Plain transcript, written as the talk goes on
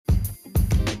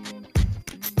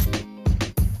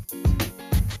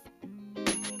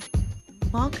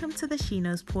Welcome to the She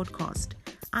Knows podcast.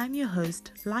 I'm your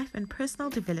host, life and personal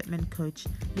development coach,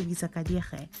 Louisa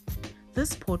Kadiege.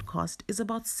 This podcast is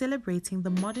about celebrating the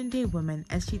modern day woman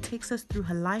as she takes us through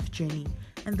her life journey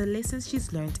and the lessons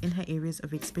she's learned in her areas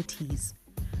of expertise.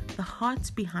 The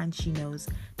heart behind She Knows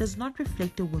does not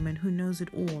reflect a woman who knows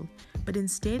it all, but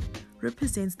instead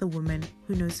represents the woman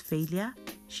who knows failure,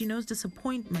 she knows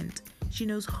disappointment, she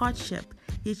knows hardship,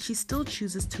 yet she still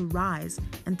chooses to rise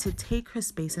and to take her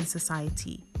space in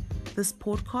society. This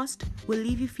podcast will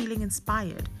leave you feeling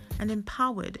inspired and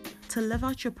empowered to live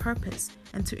out your purpose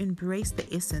and to embrace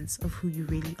the essence of who you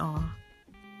really are.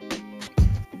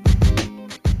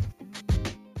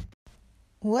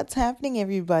 What's happening,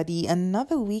 everybody?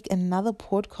 Another week, another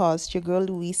podcast. Your girl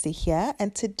Louisa here,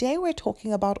 and today we're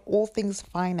talking about all things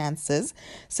finances.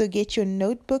 So get your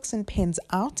notebooks and pens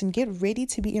out and get ready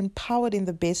to be empowered in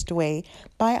the best way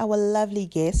by our lovely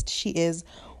guest. She is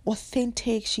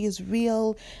authentic, she is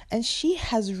real, and she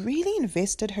has really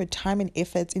invested her time and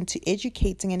efforts into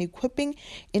educating and equipping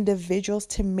individuals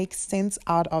to make sense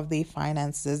out of their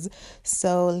finances.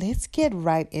 So let's get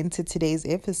right into today's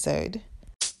episode.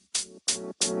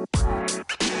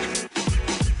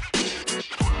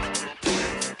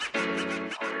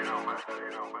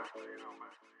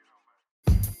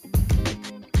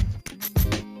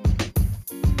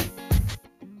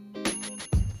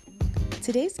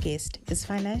 Today's guest is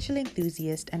financial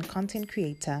enthusiast and content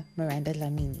creator Miranda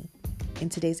Dlamini. In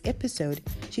today's episode,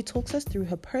 she talks us through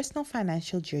her personal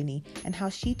financial journey and how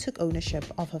she took ownership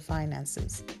of her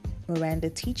finances. Miranda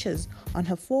teaches on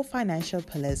her 4 financial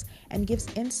pillars and gives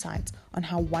insights on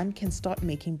how one can start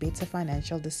making better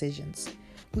financial decisions.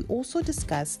 We also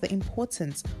discuss the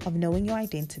importance of knowing your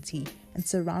identity and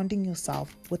surrounding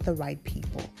yourself with the right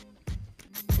people.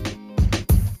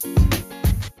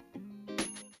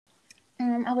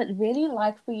 I would really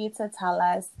like for you to tell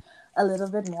us a little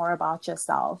bit more about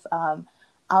yourself.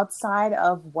 Outside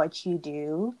of what you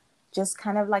do, just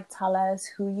kind of like tell us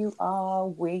who you are,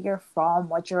 where you're from,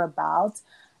 what you're about,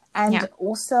 and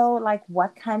also like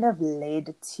what kind of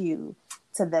led to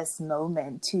this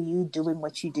moment, to you doing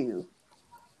what you do.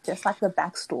 Just like the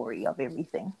backstory of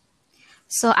everything.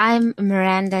 So I'm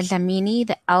Miranda Dlamini,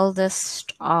 the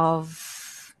eldest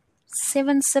of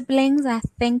 7 siblings, I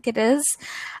think it is.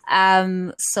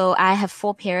 So I have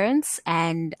 4 parents,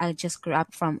 and I just grew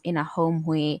up in a home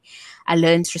where I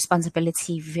learned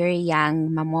responsibility very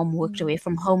young. My mom worked away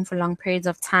from home for long periods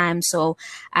of time, so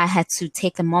I had to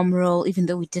take the mom role. Even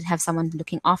though we did have someone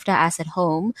looking after us at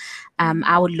home,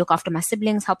 I would look after my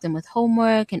siblings, help them with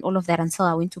homework and all of that until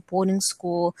I went to boarding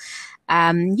school.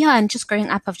 And just growing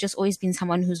up, I've just always been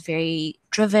someone who's very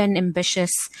driven,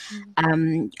 ambitious.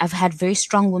 I've had very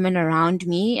strong women around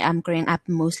me. Growing up,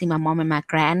 mostly my mom and my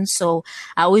gran. So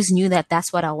I always knew that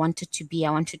that's what I wanted to be.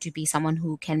 I wanted to be someone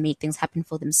who can make things happen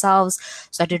for themselves.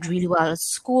 So I did really well at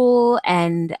school.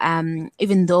 And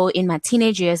even though in my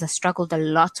teenage years, I struggled a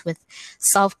lot with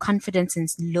self-confidence and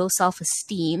low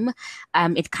self-esteem,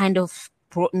 it kind of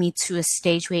brought me to a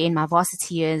stage where in my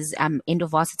varsity years, end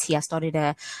of varsity, I started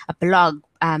a blog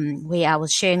where I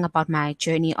was sharing about my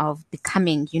journey of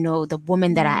becoming, the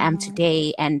woman that I am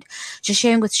today, and just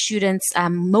sharing with students.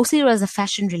 Mostly it was a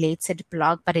fashion related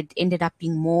blog, but it ended up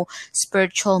being more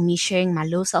spiritual, me sharing my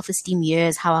low self-esteem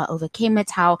years, how I overcame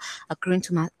it, how I grew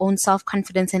into my own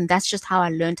self-confidence. And that's just how I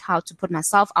learned how to put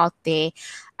myself out there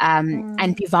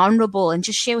and be vulnerable and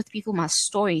just share with people my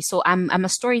story. So I'm a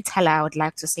storyteller, I would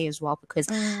like to say as well, because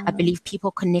I believe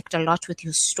people connect a lot with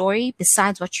your story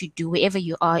besides what you do, wherever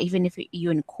you are, even if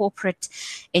you're in corporate,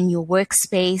 in your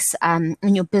workspace,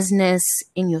 in your business,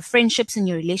 in your friendships, in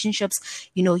your relationships,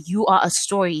 you are a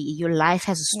story. Your life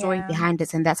has a story behind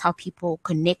it, and that's how people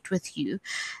connect with you.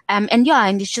 And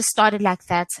it just started like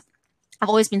that. I've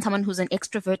always been someone who's an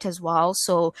extrovert as well.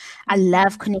 So I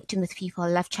love connecting with people. I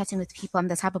love chatting with people. I'm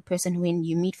the type of person who, when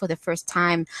you meet for the first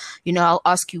time, I'll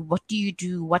ask you, what do you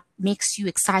do? What makes you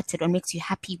excited? What makes you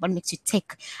happy? What makes you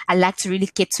tick? I like to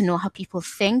really get to know how people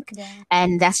think. Yeah.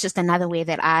 And that's just another way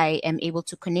that I am able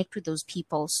to connect with those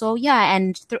people. So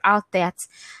and throughout that,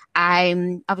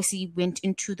 I obviously went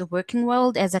into the working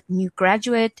world as a new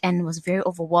graduate and was very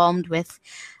overwhelmed with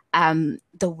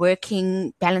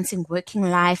balancing working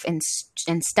life and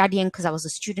studying, because I was a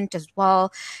student as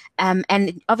well.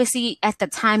 And obviously at the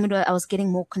time I was getting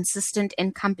more consistent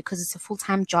income because it's a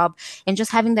full-time job, and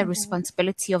just having the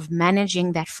responsibility of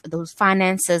managing those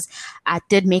finances, I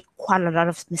did make quite a lot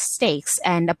of mistakes.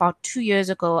 And about 2 years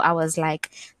ago, I was like,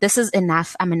 this is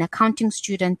enough. I'm an accounting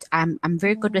student. I'm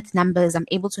very good with numbers. I'm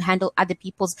able to handle other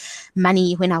people's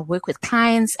money when I work with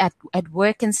clients at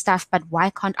work and stuff, but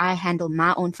why can't I handle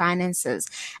my own finances?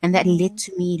 And that led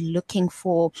to me looking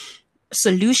for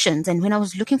solutions. And when I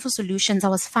was looking for solutions, I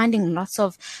was finding lots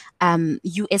of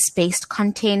US-based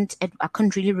content. I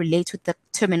couldn't really relate with the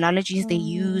terminologies they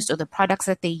used or the products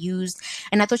that they used.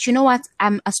 And I thought, you know what?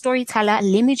 I'm a storyteller.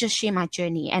 Let me just share my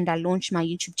journey. And I launched my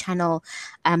YouTube channel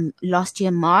last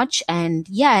year, March. And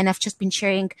yeah, and I've just been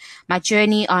sharing my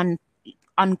journey on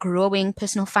growing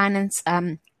personal finance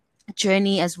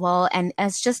journey as well. And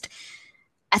as just,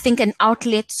 I think, an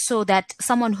outlet so that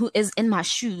someone who is in my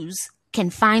shoes can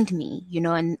find me,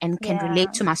 and can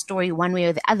relate to my story one way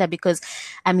or the other. Because,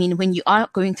 I mean, when you are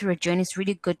going through a journey, it's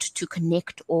really good to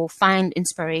connect or find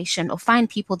inspiration or find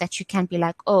people that you can be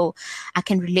like, oh, I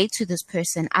can relate to this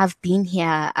person. I've been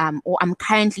here, or I'm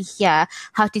currently here.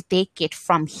 How did they get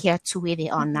from here to where they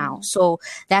are now? So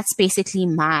that's basically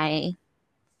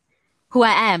who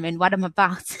I am and what I'm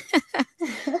about.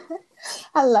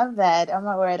 I love that. Oh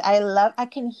my word. I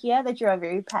can hear that you're a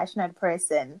very passionate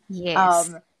person.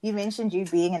 Yes. You mentioned you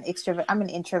being an extrovert. I'm an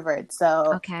introvert.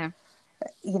 So, okay.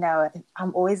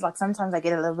 I'm always like, sometimes I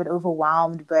get a little bit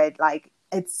overwhelmed, but like,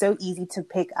 it's so easy to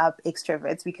pick up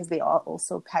extroverts because they are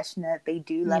also passionate. They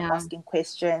do love asking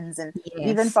questions. And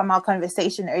even from our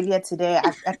conversation earlier today,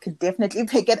 I could definitely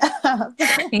pick it up.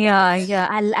 Yeah.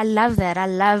 I love that. I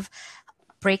love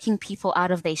breaking people out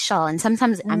of their shell. And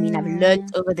sometimes, I mean, I've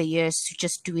learned over the years to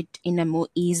just do it in a more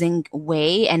easing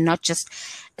way and not just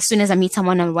as soon as I meet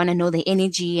someone, I want to know their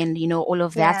energy and, all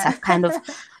of that. I've kind of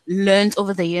learned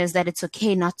over the years that it's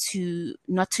okay not to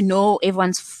know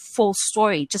everyone's full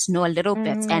story, just know a little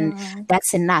bit, and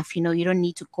that's enough. You don't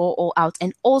need to go all out.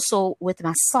 And also with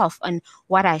myself and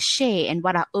what I share and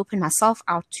what I open myself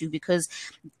out to, because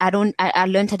I learned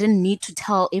I didn't need to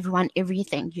tell everyone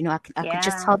everything. I could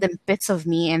just tell them bits of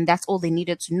me, and that's all they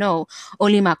needed to know.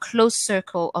 Only my close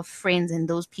circle of friends and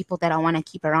those people that I want to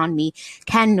keep around me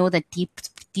can know the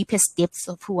deepest depths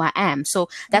of who I am. So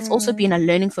that's also been a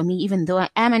learning for me. Even though I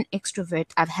am an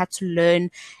extrovert, I've had to learn,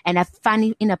 and I've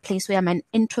found in a place where I'm an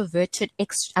extroverted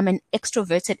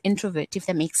introvert, if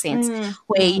that makes sense.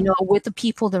 Where, with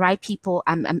the right people,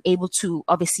 I'm able to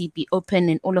obviously be open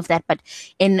and all of that. But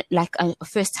in like a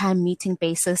first time meeting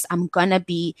basis, I'm gonna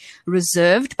be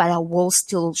reserved, but I will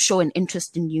still show an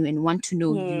interest in you and want to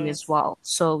know you as well.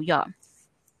 So yeah.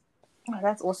 Oh,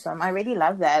 that's awesome. I really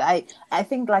love that. I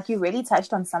think like you really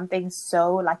touched on something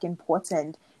so like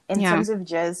important in terms of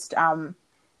just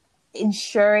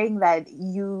ensuring that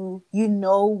you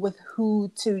know with who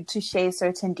to share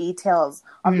certain details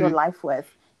of your life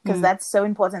with, because that's so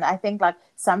important. I think like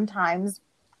sometimes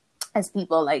as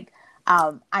people, like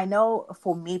I know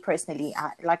for me personally,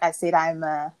 like I said, I'm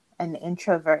an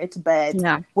introvert, but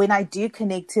when I do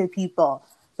connect to people,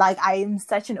 like I am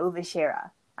such an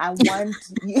oversharer. I want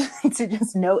you to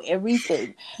just know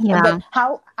everything. But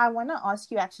I want to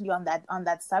ask you actually on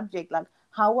that subject, like,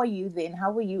 how were you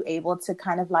able to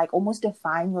kind of like almost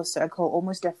define your circle,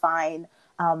 almost define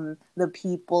the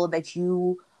people that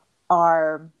you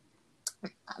are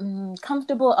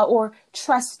comfortable or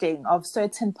trusting of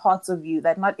certain parts of you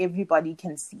that not everybody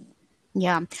can see?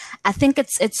 Yeah, I think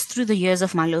it's through the years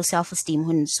of my low self-esteem.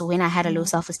 When I had a low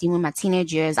self-esteem in my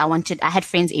teenage years, I had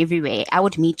friends everywhere. I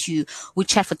would meet you, we'd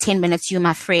chat for 10 minutes, you and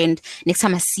my friend. Next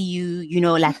time I see you,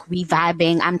 like we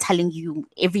vibing, I'm telling you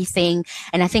everything.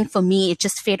 And I think for me, it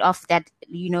just fed off that,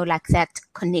 like that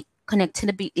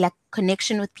connectivity, like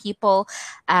connection with people,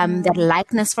 that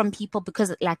likeness from people,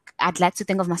 because like I'd like to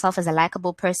think of myself as a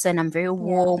likable person. I'm very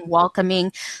warm,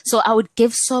 welcoming. So I would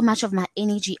give so much of my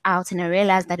energy out, and I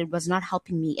realized that it was not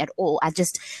helping me at all. I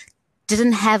just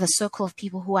didn't have a circle of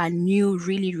people who I knew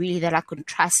really, really that I could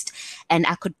trust and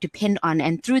I could depend on.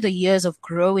 And through the years of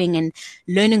growing and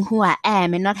learning who I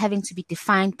am and not having to be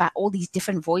defined by all these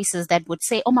different voices that would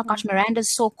say, oh my gosh,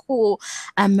 Miranda's so cool.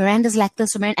 Miranda's like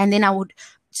this. And then I would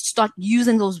start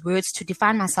using those words to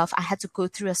define myself. I had to go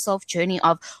through a self journey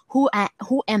of who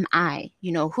am I?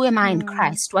 Who am I in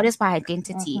Christ? What is my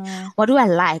identity? What do I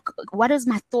like? What is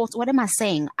my thoughts? What am I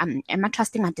saying? Am I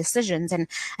trusting my decisions? And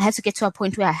I had to get to a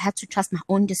point where I had to trust my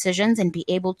own decisions and be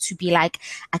able to be like,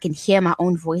 I can hear my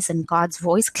own voice and God's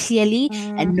voice clearly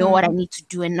and know what I need to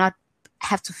do and not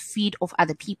have to feed off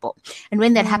other people. And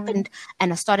when that happened,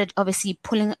 and I started obviously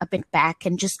pulling a bit back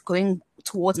and just going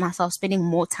towards myself, spending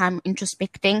more time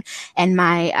introspecting, and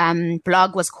my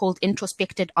blog was called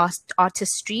Introspected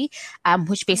Artistry,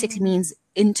 which basically means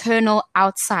internal,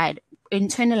 outside,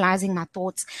 internalizing my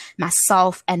thoughts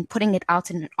myself and putting it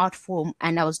out in an art form.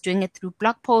 And I was doing it through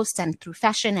blog posts and through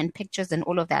fashion and pictures and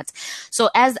all of that. So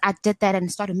as I did that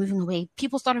and started moving away,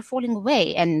 people started falling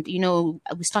away, and we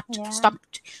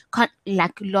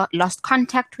lost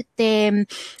contact with them.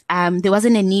 There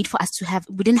wasn't a need for us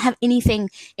we didn't have anything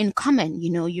in common.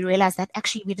 You realize that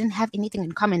actually we didn't have anything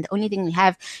in common. The only thing we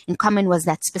have in common was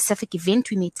that specific event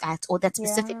we met at, or that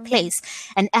specific place.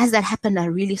 And as that happened, I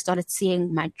really started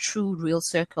seeing my true real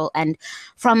circle. And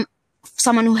from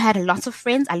someone who had a lot of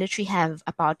friends, I literally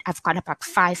I've got about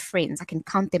 5 friends. I can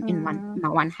count them in my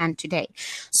one hand today.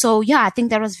 So yeah, I think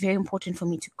that was very important for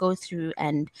me to go through.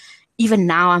 And even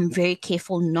now I'm very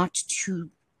careful not to,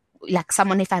 like,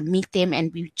 someone, if I meet them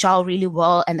and we gel really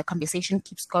well and the conversation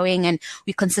keeps going and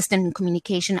we're consistent in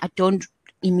communication, I don't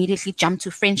immediately jump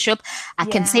to friendship. I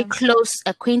can say close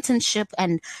acquaintanceship,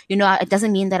 and it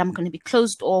doesn't mean that I'm going to be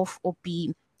closed off or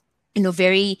be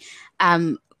very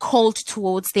cold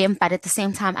towards them, but at the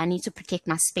same time I need to protect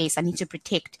my space. I need to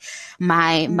protect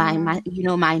my mind,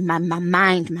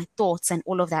 my thoughts, and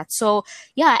all of that. So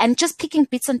yeah, and just picking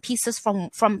bits and pieces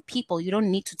from people. You don't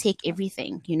need to take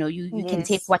everything. You can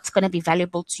take what's going to be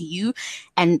valuable to you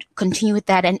and continue with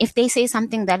that. And if they say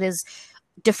something that is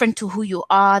different to who you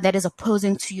are, that is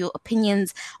opposing to your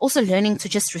opinions, also learning to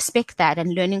just respect that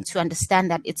and learning to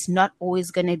understand that it's not always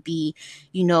going to be,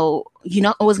 you're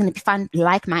not always going to find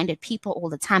like-minded people all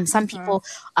the time. Some people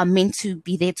are meant to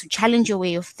be there to challenge your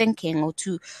way of thinking, or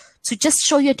to just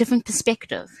show you a different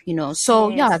perspective, So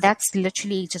yeah, that's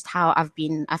literally just how I've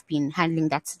been handling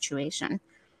that situation.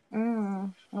 Oh,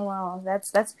 wow,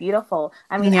 that's beautiful.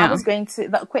 I mean, I was going to,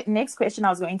 the next question I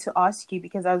was going to ask you,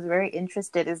 because I was very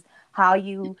interested, is how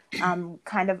you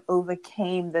kind of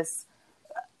overcame this,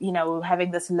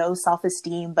 having this low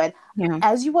self-esteem. But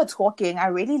as you were talking, I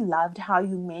really loved how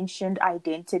you mentioned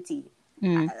identity.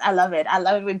 I love it. I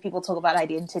love it when people talk about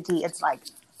identity. It's like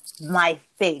my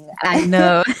thing. I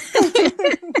know.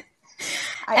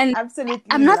 And absolutely,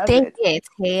 I'm not there yet.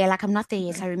 Hey, like, I'm not there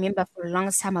yet. I remember for the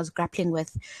longest time I was grappling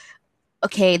with,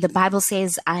 okay, the Bible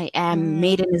says I am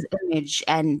made in His image,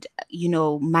 and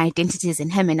my identity is in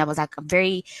Him. And I was like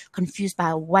very confused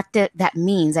by what that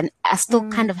means. And I still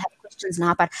kind of have questions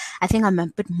now, but I think I'm a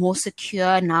bit more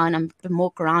secure now, and I'm a bit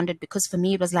more grounded, because for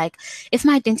me it was like, if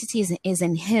my identity is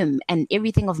in Him and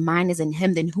everything of mine is in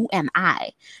Him, then who am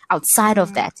I outside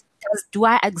of that? Do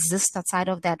I exist outside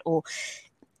of that, or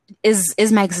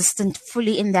is my existence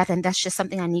fully in that? And that's just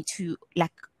something I need to,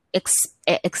 like,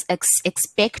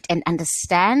 expect and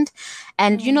understand.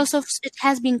 And so it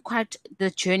has been quite the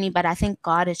journey, but I think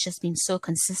God has just been so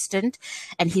consistent,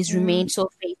 and He's remained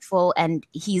so faithful, and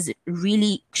He's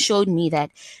really showed me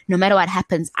that no matter what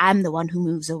happens, I'm the one who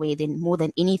moves away. Then more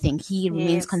than anything, He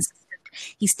remains consistent.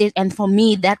 He stayed, and for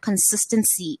me, that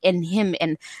consistency in Him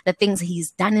and the things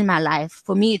He's done in my life,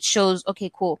 for me, it shows,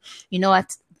 okay, cool, you know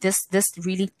what, this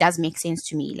really does make sense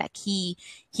to me. Like, he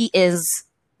is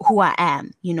who I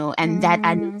am, and that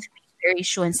I need to be very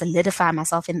sure and solidify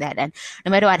myself in that. And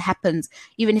no matter what happens,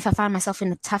 even if I find myself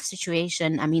in a tough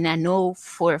situation, I mean, I know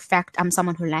for a fact I'm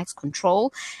someone who likes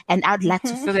control, and I'd like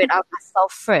to figure it out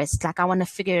myself first. Like, I want to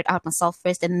figure it out myself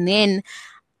first, and then,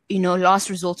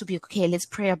 last resort to be, okay, let's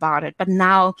pray about it. But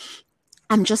now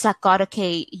I'm just like, God,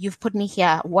 okay, you've put me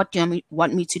here. What do you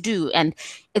want me to do? And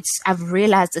I've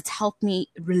realized it's helped me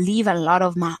relieve a lot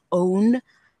of my own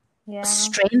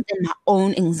strength and my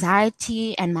own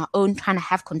anxiety and my own trying to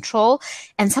have control.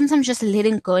 And sometimes just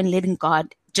letting go and letting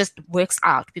God just works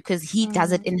out, because He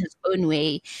does it in His own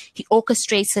way. He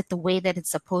orchestrates it the way that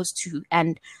it's supposed to.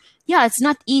 And yeah, it's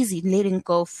not easy letting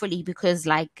go fully, because,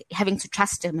 like, having to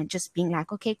trust Him and just being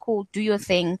like, okay, cool, do your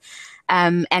thing.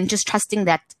 And just trusting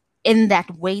that in that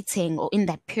waiting, or in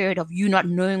that period of you not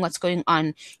knowing what's going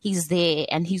on, He's there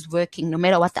and He's working no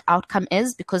matter what the outcome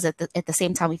is. Because at the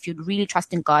same time, if you're really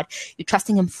trusting God, you're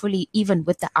trusting Him fully, even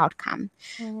with the outcome.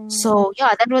 So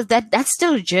yeah, that's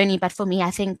still a journey. But for me, I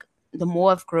think the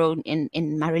more I've grown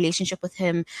in my relationship with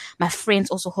Him, my friends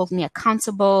also hold me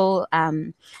accountable.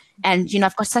 And,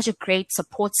 I've got such a great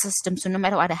support system. So no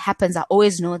matter what happens, I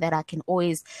always know that I can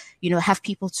always, have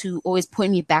people to always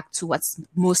point me back to what's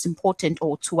most important,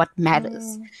 or to what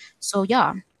matters. So,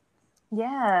 yeah.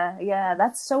 Yeah,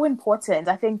 that's so important.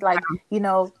 I think, like,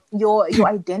 your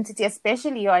identity,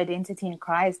 especially your identity in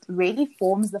Christ, really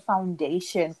forms the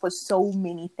foundation for so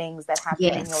many things that happen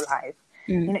in your life.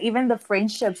 Even the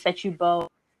friendships that you build,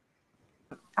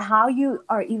 how you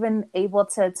are even able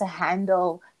to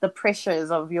handle the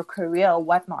pressures of your career or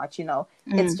whatnot,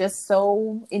 it's just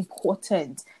so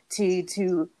important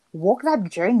to walk that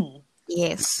journey.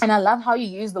 Yes. And I love how you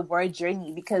use the word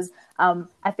journey, because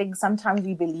I think sometimes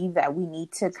we believe that we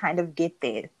need to kind of get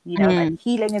there, that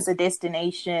healing is a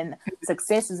destination,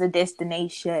 success is a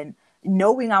destination,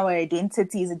 knowing our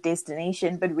identity is a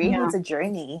destination, but really Yeah. it's a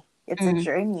journey. It's a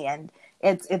journey, and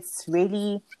it's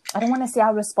really, I don't want to say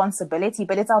our responsibility,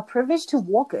 but it's our privilege to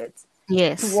walk it.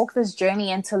 Yes. To walk this journey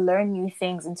and to learn new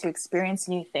things and to experience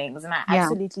new things. And I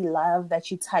absolutely love that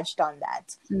you touched on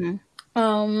that.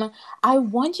 I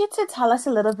want you to tell us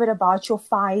a little bit about your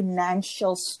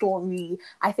financial story.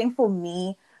 I think for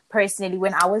me personally,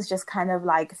 when I was just kind of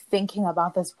like thinking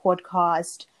about this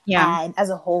podcast and as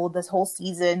a whole, this whole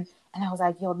season, and I was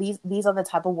like, yo, these are the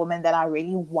type of women that I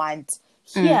really want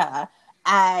here.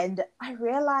 And I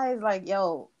realized, like,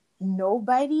 yo,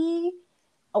 nobody,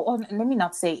 or let me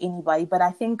not say anybody, but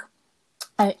I think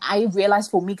I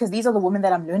realized for me, because these are the women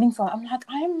that I'm learning from, I'm like,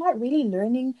 I'm not really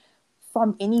learning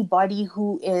from anybody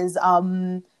who is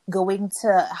going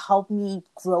to help me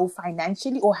grow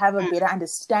financially or have a better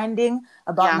understanding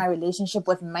about my relationship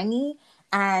with money.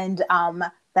 And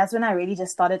that's when I really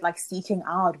just started like seeking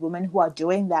out women who are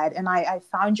doing that. And I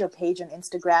found your page on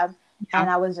Instagram and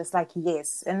I was just like,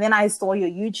 yes. And then I saw your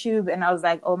YouTube and I was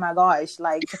like, oh my gosh,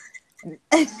 like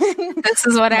this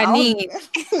is what I need.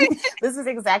 This is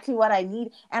exactly what I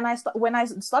need. And when I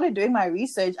started doing my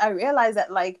research, I realized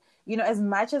that, like, as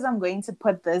much as I'm going to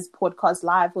put this podcast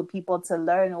live for people to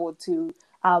learn or to,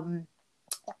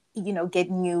 get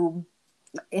new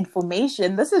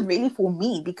information, this is really for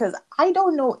me, because I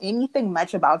don't know anything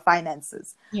much about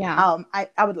finances. I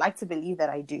would like to believe that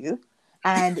I do.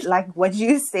 And like what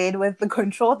you said with the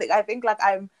control thing, I think like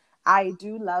I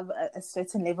do love a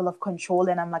certain level of control.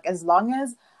 And I'm like, as long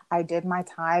as I did my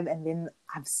time and then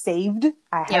I've saved,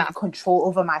 I have control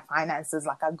over my finances,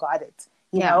 like I got it,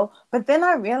 you know? But then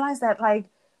I realized that like,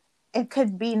 it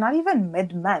could be not even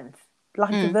mid-month,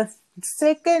 like the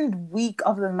second week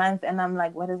of the month. And I'm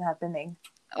like, what is happening?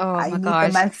 Oh I my need gosh.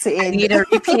 the month to end. I need a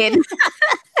repeat.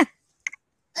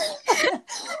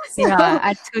 So,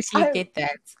 I totally get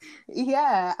that.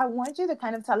 Yeah, I want you to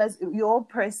kind of tell us your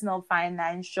personal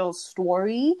financial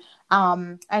story.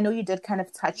 I know you did kind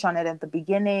of touch on it at the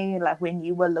beginning, like when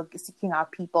you were seeking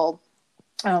out people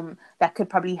that could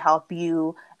probably help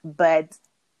you. But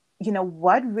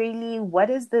what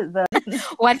is the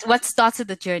what started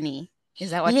the journey?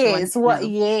 Is that what you want to know?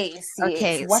 Yes.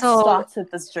 Okay, what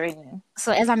started this journey?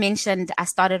 So as I mentioned, I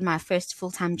started my first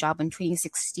full-time job in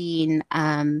 2016,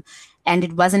 and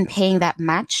it wasn't paying that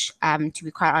much. To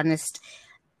be quite honest,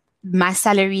 my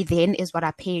salary then is what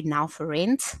I pay now for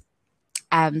rent.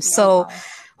 So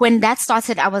when that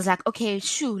started, I was like, okay,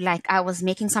 like I was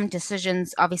making some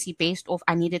decisions, obviously based off,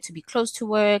 I needed to be close to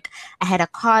work. I had a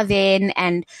car then.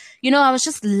 And, I was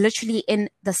just literally in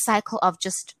the cycle of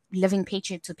just living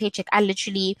paycheck to paycheck. I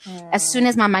literally, as soon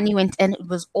as my money went in, it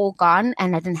was all gone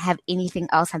and I didn't have anything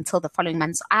else until the following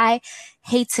month. So I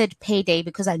hated payday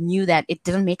because I knew that it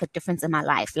didn't make a difference in my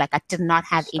life. Like I did not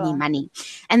have any money.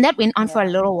 And that went on for a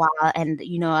little while. And,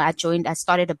 I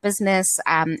started a business,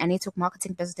 a network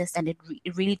marketing business, and it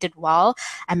really did well.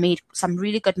 I made some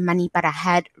really good money, but I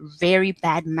had very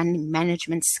bad money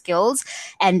management skills.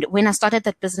 And when I started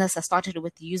that business, I started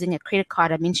with using a credit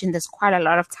card. I mentioned this quite a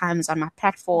lot of times on my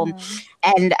platform.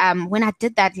 And when I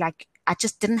did that, like I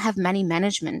just didn't have money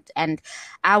management. And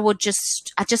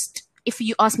if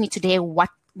you ask me today, what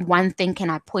one thing can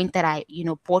I point that I,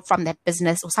 bought from that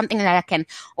business or something that I can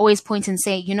always point and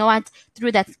say, you know what,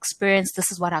 through that experience,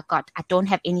 this is what I got. I don't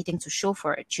have anything to show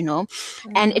for it,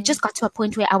 and it just got to a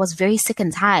point where I was very sick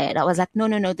and tired. I was like,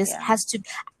 no, this has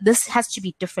to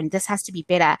be different. This has to be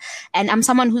better. And I'm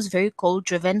someone who's very goal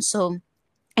driven. So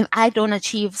if I don't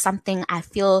achieve something, I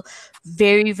feel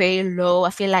very, very low.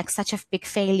 I feel like such a big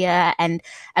failure. And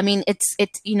I mean, it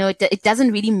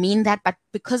doesn't really mean that, but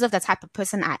because of the type of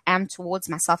person I am towards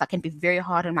myself, I can be very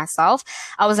hard on myself.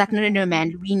 I was like, no,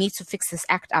 man, we need to fix this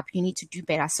act up. You need to do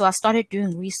better. So I started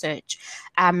doing research,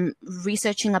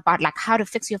 researching about like how to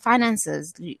fix your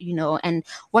finances, and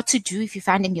what to do if you're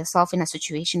finding yourself in a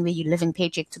situation where you're living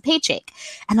paycheck to paycheck.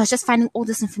 And I was just finding all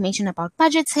this information about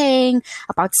budgeting,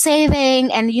 about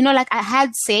saving. And, like I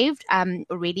had saved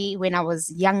already when I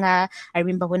was younger. I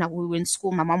remember when we were in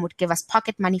school, my mom would give us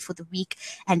pocket money for the week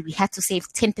and we had to save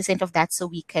 10% of that so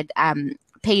we could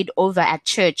paid over at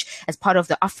church as part of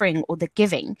the offering or the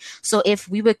giving. So if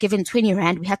we were given 20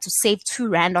 Rand, we had to save 2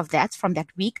 Rand of that from that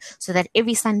week so that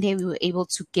every Sunday we were able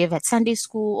to give at Sunday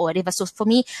school or whatever. So for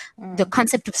me, the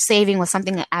concept of saving was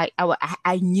something that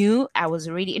I knew. I was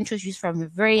already introduced from a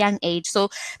very young age. So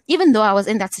even though I was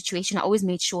in that situation, I always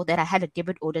made sure that I had a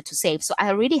debit order to save. So I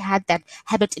already had that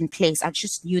habit in place. I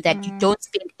just knew that you don't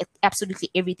spend absolutely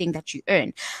everything that you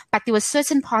earn. But there were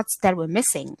certain parts that were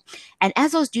missing. And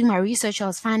as I was doing my research, I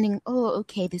was finding,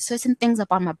 okay, there's certain things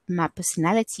about my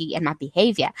personality and my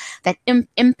behavior that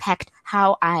impact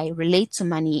how I relate to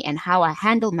money and how I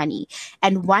handle money.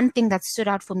 And one thing that stood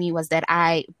out for me was that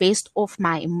based off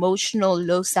my emotional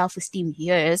low self-esteem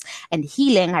years and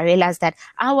healing, I realized that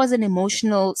I was an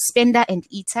emotional spender and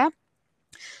eater.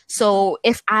 So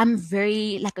if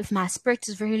if my spirit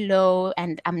is very low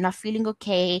and I'm not feeling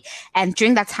okay, and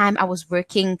during that time I was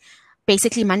working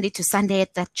basically Monday to Sunday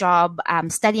at that job,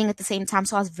 studying at the same time.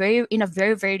 So I was in a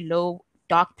very, very low,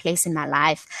 dark place in my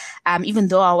life, even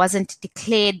though I wasn't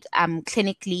declared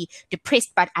clinically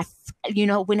depressed. But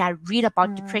when I read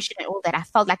about depression and all that, I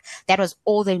felt like that was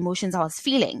all the emotions I was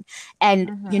feeling.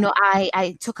 And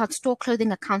I took out store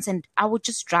clothing accounts, and I would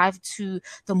just drive to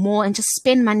the mall and just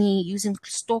spend money using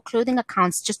store clothing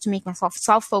accounts just to make myself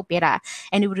feel better.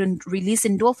 And it would release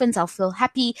endorphins. I'll feel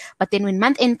happy. But then when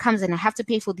month end comes and I have to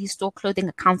pay for these store clothing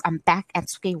accounts, I'm back at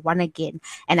square one again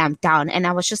and I'm down. And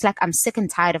I was just like, I'm sick and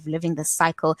tired of living this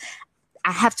cycle.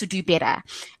 I have to do better.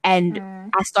 And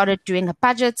I started doing a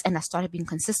budget, and I started being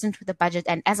consistent with the budget.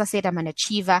 And as I said, I'm an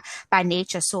achiever by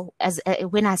nature. So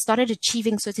when I started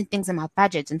achieving certain things in my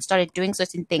budget and started doing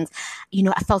certain things,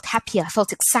 I felt happier. I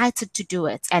felt excited to do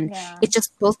it. And it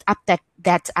just built up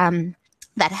that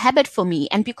habit for me.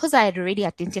 And because I had already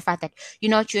identified that,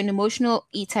 you're an emotional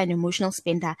eater and emotional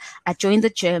spender, I joined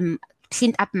the gym,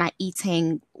 cleaned up my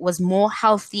eating, was more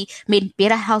healthy, made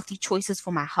better healthy choices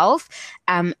for my health.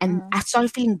 And I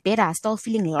started feeling better. I started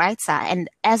feeling lighter. And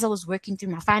as I was working through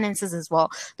my finances as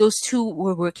well, those two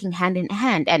were working hand in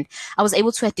hand. And I was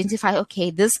able to identify,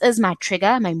 okay, this is my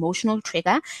trigger, my emotional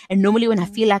trigger. And normally when I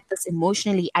feel like this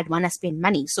emotionally, I'd want to spend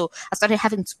money. So I started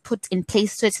having to put in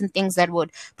place certain things that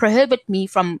would prohibit me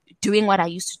from doing what I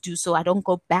used to do, so I don't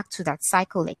go back to that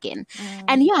cycle again.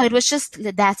 And it was just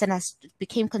that. And I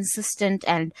became consistent,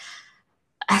 and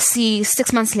I see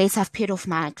 6 months later, I've paid off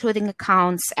my clothing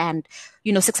accounts, and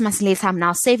 6 months later, I'm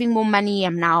now saving more money.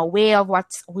 I'm now aware of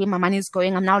where my money is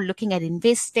going. I'm now looking at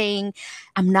investing.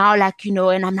 I'm now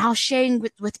and I'm now sharing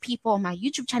with people on my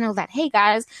YouTube channel that, hey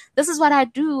guys, this is what I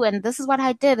do, and this is what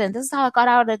I did, and this is how I got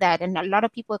out of that. And a lot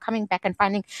of people are coming back and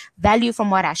finding value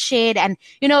from what I shared. And,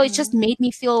 it just made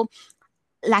me feel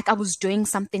like I was doing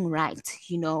something right.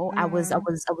 I was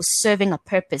serving a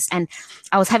purpose. And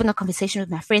I was having a conversation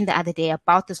with my friend the other day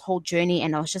about this whole journey.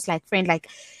 And I was just like, friend,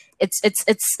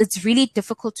 it's really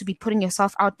difficult to be putting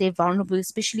yourself out there vulnerable,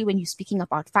 especially when you're speaking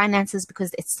about finances,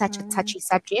 because it's such a touchy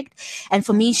subject. And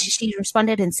for me, she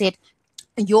responded and said,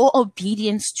 your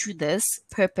obedience to this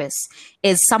purpose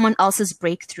is someone else's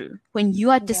breakthrough. When you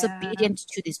are disobedient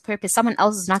to this purpose, someone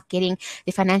else is not getting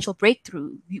the financial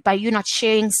breakthrough. By you not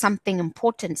sharing something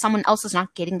important, someone else is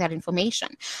not getting that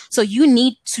information. So you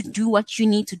need to do what you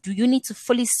need to do. You need to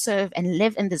fully serve and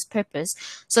live in this purpose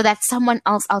so that someone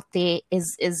else out there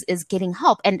is getting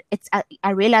help. And I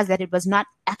realized that it was not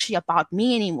actually about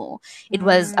me anymore. It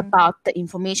was about the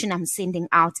information I'm sending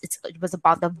out. It was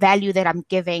about the value that I'm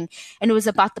giving, and it was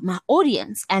about my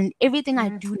audience. And everything I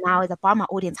do now is about my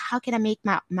audience. How can I make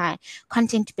my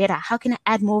content better? How can I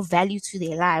add more value to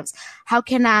their lives? How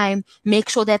can I make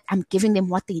sure that I'm giving them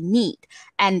what they need?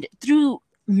 And through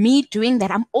me doing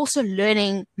that, I'm also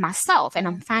learning myself, and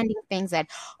I'm finding things that,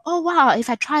 oh wow, if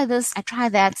I try this, I try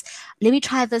that, let me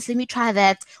try this, let me try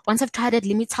that. Once I've tried it,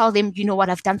 let me tell them, what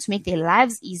I've done to make their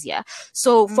lives easier.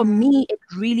 So for me, it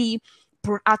really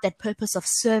brought out that purpose of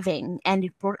serving, and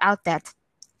it brought out that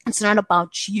it's not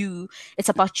about you. It's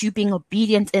about you being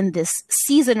obedient in this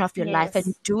season of your life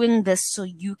and doing this so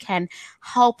you can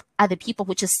help other people,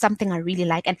 which is something I really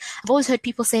like. And I've always heard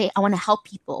people say, I want to help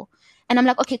people. And I'm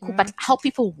like, okay, cool, but help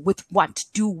people with what?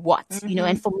 Do what?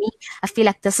 And for me, I feel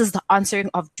like this is the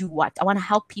answering of do what. I want to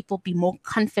help people be more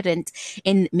confident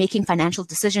in making financial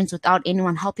decisions without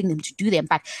anyone helping them to do them.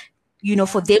 But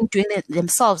for them doing it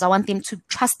themselves. I want them to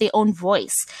trust their own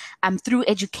voice through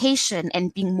education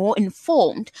and being more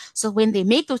informed. So when they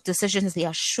make those decisions, they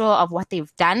are sure of what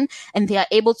they've done and they are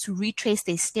able to retrace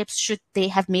their steps should they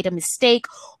have made a mistake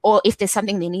or if there's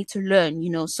something they need to learn,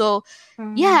 So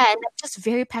yeah, and I'm just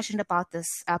very passionate about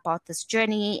this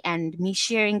journey and me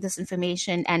sharing this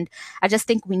information. And I just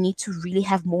think we need to really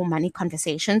have more money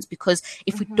conversations because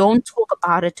if we don't talk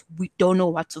about it, we don't know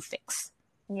what to fix.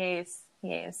 Yes.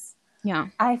 Yeah.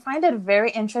 I find it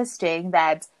very interesting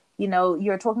that,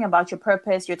 you're talking about your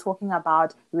purpose, you're talking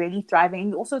about really thriving, and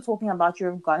you're also talking about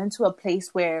you've gotten to a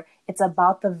place where it's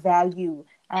about the value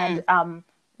and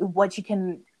what you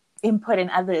can input in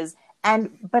others.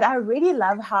 But I really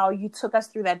love how you took us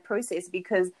through that process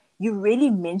because you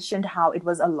really mentioned how it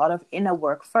was a lot of inner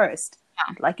work first.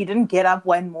 Yeah. Like you didn't get up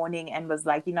one morning and was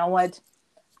like, you know what?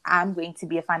 I'm going to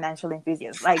be a financial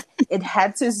enthusiast. Like it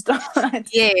had to start.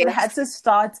 Yes. It had to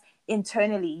start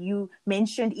internally. You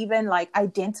mentioned even like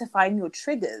identifying your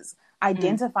triggers,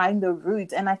 identifying the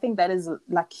root. And I think that is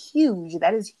like huge.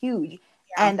 That is huge.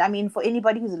 Yeah. And I mean, for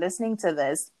anybody who's listening to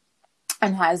this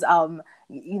and has,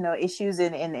 issues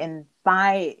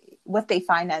with their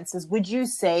finances, would you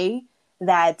say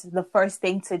that the first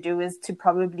thing to do is to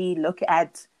probably look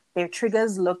at their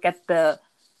triggers, look at the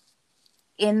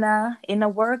inner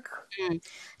work?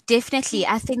 Definitely.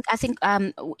 I think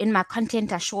in my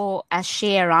content I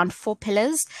share around 4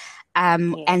 pillars.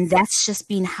 And that's just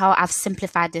been how I've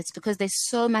simplified it because there's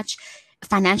so much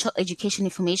financial education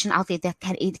information out there that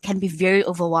it can be very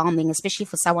overwhelming, especially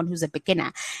for someone who's a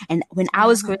beginner. And when I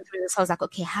was going through this, I was like,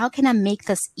 okay, how can I make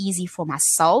this easy for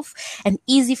myself and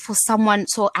easy for someone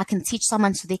so I can teach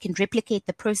someone so they can replicate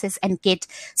the process and get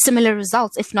similar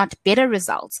results, if not better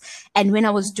results. And when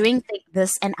I was doing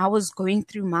this and I was going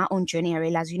through my own journey, I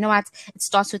realized, you know what? It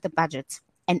starts with the budget.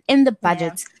 And in the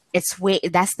budget,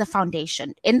 that's the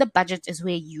foundation. In the budget is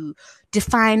where you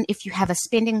define if you have a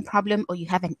spending problem or you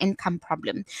have an income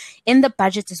problem. In the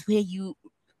budget is where you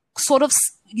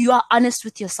you are honest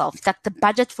with yourself. That the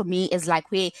budget for me is like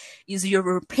where is your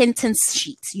repentance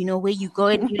sheet, where you go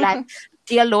and you're like,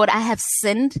 dear Lord, I have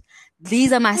sinned.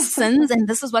 These are my sins and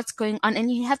this is what's going on.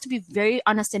 And you have to be very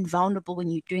honest and vulnerable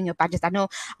when you're doing your budget. I know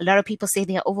a lot of people say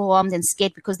they are overwhelmed and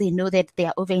scared because they know that they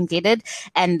are over indebted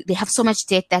and they have so much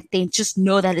debt that they just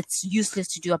know that it's useless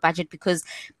to do a budget because,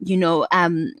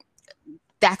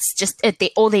 that's just it.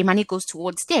 All their money goes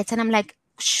towards debt. And I'm like,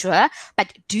 sure,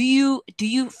 but do you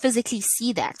physically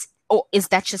see that? Or is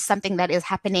that just something that is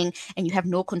happening and you have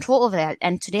no control over that?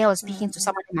 And today I was speaking to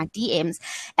someone in my DMs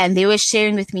and they were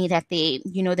sharing with me that they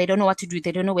don't know what to do.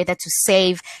 They don't know whether to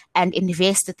save and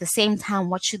invest at the same time.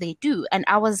 What should they do? And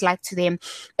I was like to them,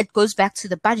 it goes back to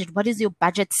the budget. What is your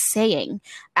budget saying?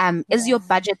 Is your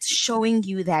budget showing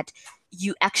you that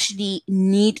you actually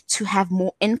need to have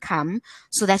more income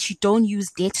so that you don't use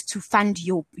debt to fund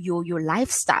your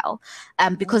lifestyle?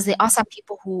 Because there are some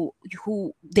people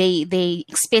who they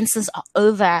expenses are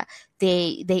over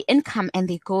their income and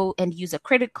they go and use a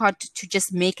credit card to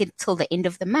just make it till the end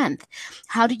of the month.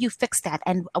 How do you fix that?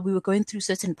 And we were going through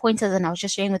certain pointers and I was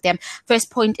just sharing with them.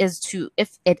 First point is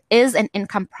if it is an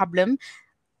income problem,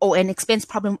 or an expense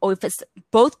problem, or if it's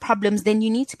both problems, then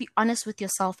you need to be honest with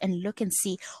yourself and look and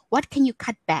see what can you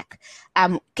cut back.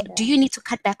 Do you need to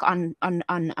cut back on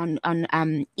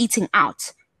eating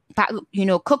out?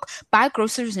 Buy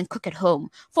groceries and cook at home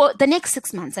for the next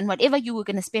 6 months, and whatever you were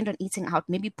going to spend on eating out,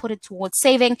 maybe put it towards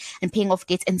saving and paying off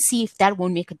debts and see if that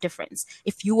won't make a difference.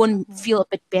 If you won't feel a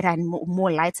bit better and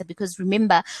more lighter, because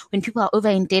remember, when people are over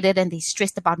indebted and they're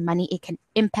stressed about money, it can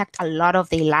impact a lot of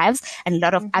their lives and a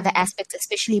lot of other aspects,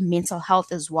 especially mental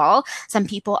health as well. Some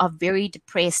people are very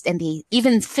depressed and they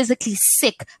even physically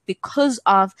sick because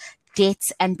of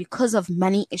debts and because of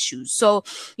money issues. So,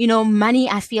 money,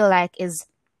 I feel like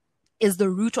is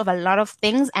the root of a lot of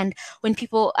things. And when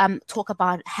people talk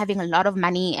about having a lot of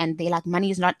money and they like money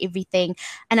is not everything,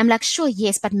 and I'm like, sure,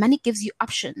 yes, but money gives you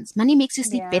options. Money makes you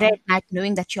sleep better at night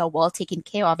knowing that you are well taken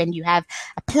care of and you have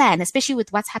a plan, especially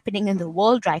with what's happening in the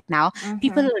world right now.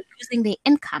 People are losing their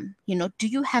income. Do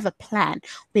you have a plan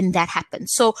when that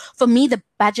happens? So for me, the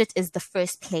budget is the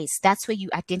first place. That's where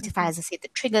you identify, as I said, the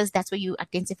triggers. That's where you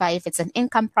identify if it's an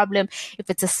income problem, if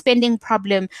it's a spending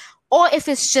problem, or if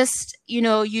it's just,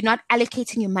 you're not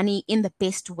allocating your money in the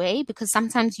best way, because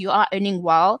sometimes you are earning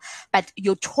well, but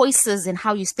your choices and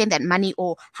how you spend that money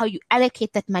or how you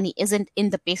allocate that money isn't in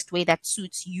the best way that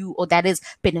suits you or that is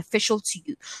beneficial to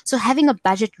you. So having a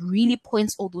budget really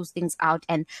points all those things out,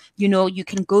 and, you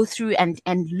can go through and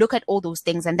look at all those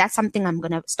things. And that's something I'm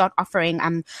going to start offering.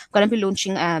 I'm going to be launching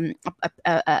launching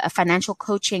a financial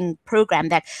coaching program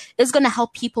that is going to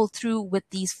help people through with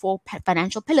these 4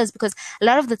 financial pillars, because a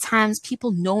lot of the times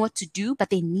people know what to do, but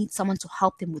they need someone to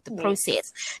help them with the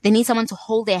process. They need someone to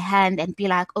hold their hand and be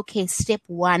like, okay, step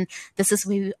 1, this is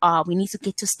where we are. We need to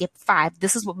get to step 5.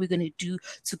 This is what we're going to do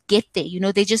to get there.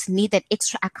 They just need that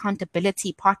extra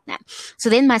accountability partner. So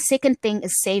then my second thing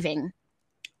is saving.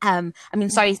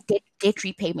 Debt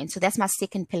repayment. So that's my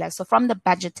second pillar. So from the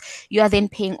budget, you are then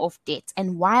paying off debt.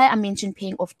 And why I mentioned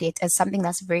paying off debt as something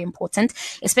that's very important,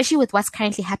 especially with what's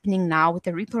currently happening now with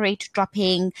the repo rate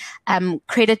dropping,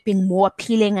 credit being more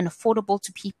appealing and affordable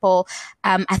to people.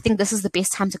 I think this is the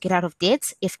best time to get out of debt,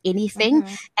 if anything.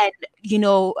 And,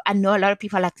 I know a lot of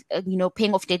people are like,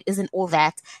 paying off debt isn't all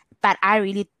that, but I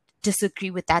really disagree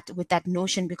with that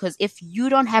notion, because if you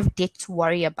don't have debt to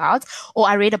worry about, or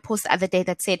I read a post the other day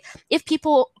that said, if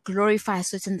people glorify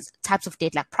certain types of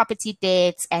debt, like property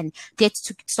debts and debts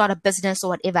to start a business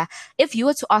or whatever, if you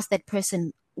were to ask that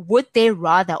person, would they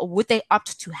rather, or would they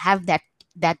opt to have that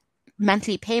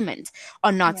monthly payment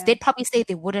or not, they'd probably say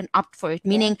they wouldn't opt for it,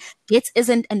 meaning debt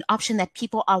isn't an option that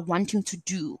people are wanting to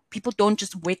do. People don't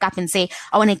just wake up and say,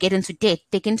 I want to get into debt.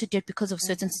 They get into debt because of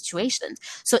certain situations.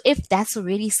 So if that's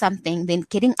already something, then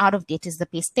getting out of debt is the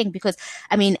best thing, because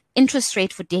interest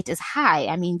rate for debt is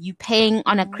high. You paying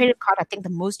on a credit card, I think the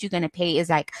most you're going to pay is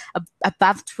like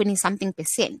above 20 something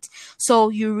 %. So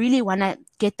you really want to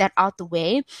get that out the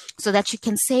way so that you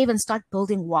can save and start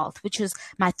building wealth, which is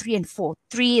my 3 and 4.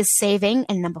 3 is saving,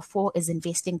 and number 4 is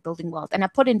investing, building wealth. And I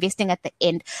put investing at the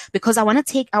end because I want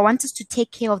us to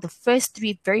take care of the first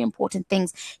 3 very important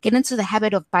things. Get into the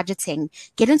habit of budgeting,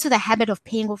 get into the habit of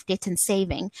paying off debt and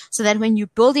saving, so that when you're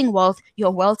building wealth, you're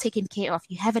well taken care of.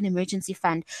 You have an emergency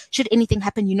fund. Should anything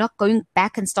happen, you're not going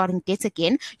back and starting debt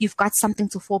again. You've got something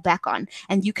to fall back on,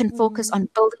 and you can focus on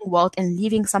building wealth and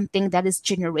leaving something that is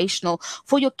generational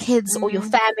for your kids or your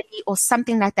family or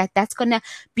something like that. That's going to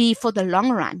be for the long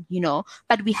run,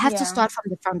 but we have to start from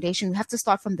the foundation. We have to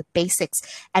start from the basics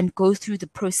and go through the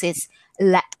process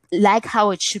like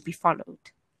how it should be followed.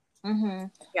 Yeah.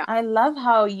 I love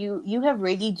how you have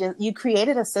really you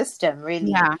created a system,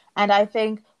 really. Yeah. And I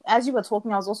think as you were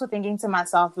talking, I was also thinking to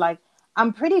myself, like,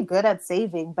 I'm pretty good at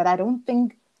saving, but I don't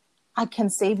think I can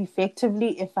save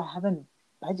effectively if I haven't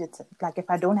budgeted. Like if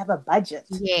I don't have a budget.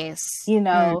 Yes.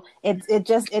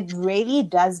 It really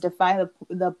does defy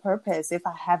the purpose if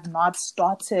I have not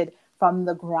started from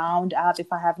the ground up,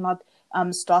 if I have not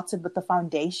started with the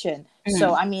foundation.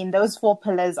 So, those 4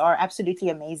 pillars are absolutely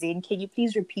amazing. Can you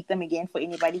please repeat them again for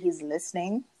anybody who's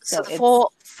listening? So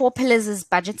four pillars is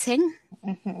budgeting,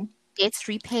 debt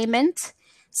repayment,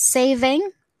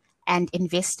 saving, and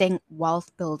investing,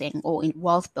 wealth building, or in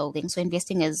wealth building. So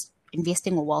investing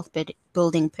or wealth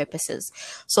building purposes.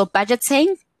 So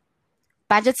budgeting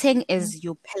is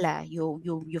your pillar,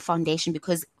 your foundation,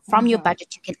 because from your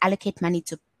budget, you can allocate money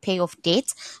to pay off debt,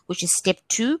 which is step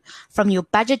 2. From your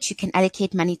budget, you can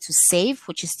allocate money to save,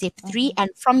 which is step 3. And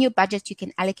from your budget, you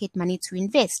can allocate money to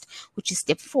invest, which is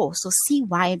step 4. So see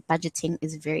why budgeting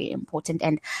is very important.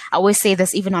 And I always say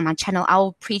this, even on my channel, I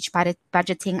will preach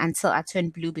budgeting until I turn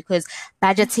blue, because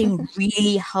budgeting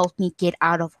really helped me get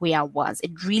out of where I was.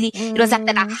 It was like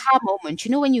that aha moment.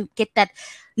 When you get that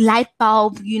light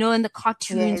bulb, in the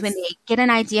cartoons, when they get an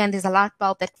idea and there's a light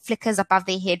bulb that flickers above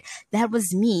their head. That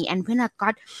was me. And when I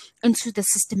got into the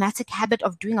systematic habit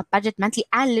of doing a budget monthly,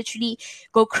 I literally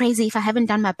go crazy if I haven't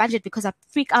done my budget, because I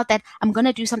freak out that I'm going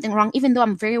to do something wrong, even though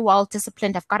I'm very well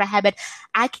disciplined. I've got a habit.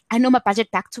 I know my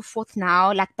budget back to forth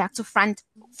now, like back to front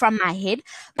from my head,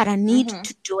 but I need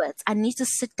to do it. I need to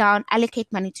sit down,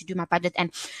 allocate money to do my budget.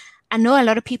 And I know a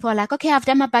lot of people are like, okay, I've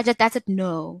done my budget, that's it.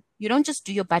 No, you don't just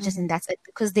do your budget and that's it,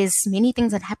 because there's many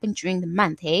things that happen during the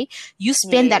month. Hey, you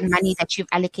spend that money that you've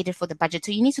allocated for the budget.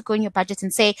 So you need to go in your budget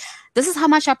and say, this is how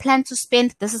much I plan to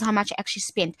spend. This is how much I actually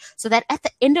spent. So that at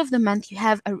the end of the month, you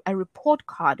have a report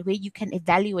card where you can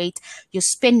evaluate your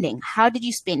spending. How did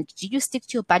you spend? Did you stick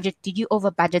to your budget? Did you over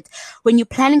budget? When you're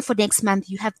planning for next month,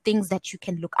 you have things that you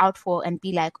can look out for and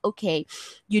be like, okay,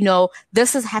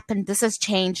 this has happened. This has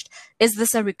changed. Is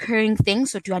this a recurring thing?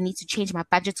 So do I need to change my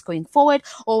budgets going forward?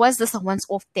 Or was this a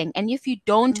once-off thing? And if you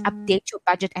don't update your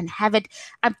budget and have it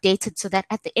updated so that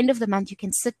at the end of the month, you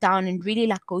can sit down and really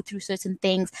like go through certain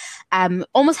things,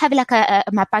 almost have like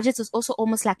my budget is also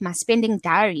almost like my spending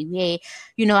diary where,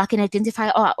 I can identify,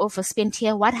 I overspent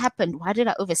here. What happened? Why did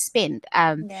I overspend?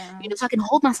 So I can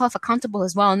hold myself accountable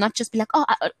as well, not just be like,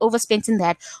 I overspent in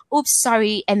that. Oops,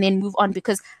 sorry. And then move on,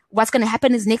 because what's going to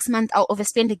happen is next month I'll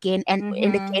overspend again and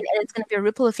again, and it's going to be a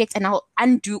ripple effect, and I'll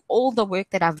undo all the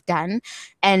work that I've done.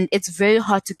 And it's very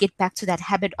hard to get back to that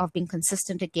habit of being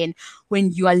consistent again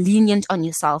when you are lenient on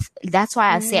yourself. That's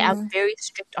why I say I'm very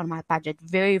strict on my budget,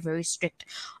 very, very strict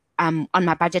on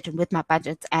my budget and with my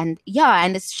budget. And yeah,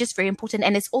 and it's just very important.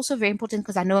 And it's also very important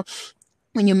because I know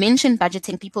when you mention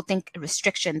budgeting, people think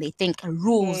restriction, they think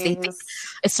rules, they think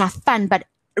it's not fun. But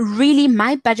really,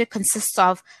 my budget consists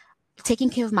of taking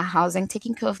care of my housing,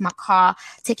 taking care of my car,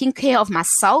 taking care of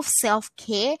myself,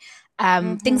 self-care,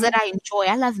 things that I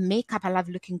enjoy. I love makeup. I love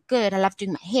looking good. I love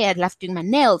doing my hair. I love doing my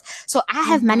nails. So I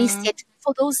have money set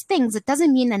for those things. It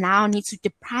doesn't mean that now I need to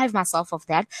deprive myself of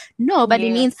that. No, but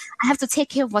it means I have to take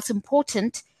care of what's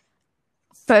important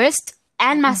first,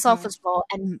 and myself as well,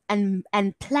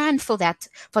 and plan for that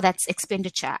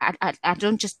expenditure. I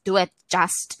don't just do it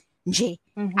just nje.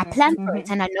 I plan for it,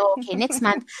 and I know, okay, next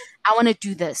month I want to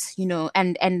do this,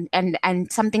 and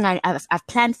something I've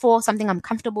planned for, something I'm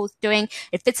comfortable with doing.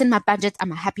 It fits in my budget.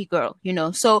 I'm a happy girl,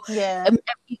 So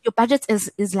your budget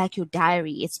is like your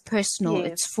diary. It's personal.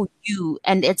 It's for you,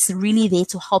 and it's really there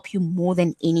to help you more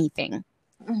than anything.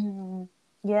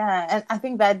 Yeah, and I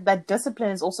think that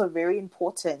discipline is also very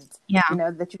important. Yeah,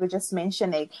 that you were just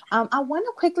mentioning. I want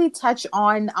to quickly touch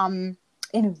on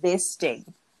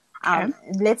investing.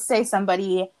 Let's say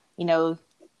somebody,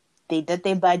 they did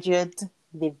their budget,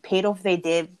 they've paid off their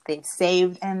debt, they've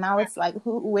saved, and now it's like,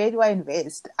 where do I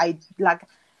invest? I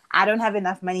don't have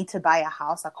enough money to buy a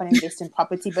house. I can't invest in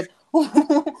property, but where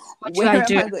am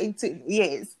I going to?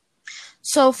 Yes.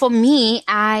 So for me,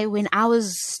 when I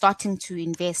was starting to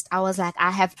invest, I was like,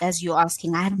 as you're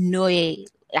asking, I have no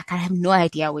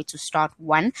idea where to start.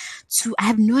 1, 2, I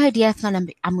have no idea if I'm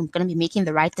going to be making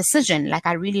the right decision. Like,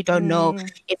 I really don't know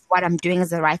if what I'm doing is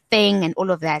the right thing and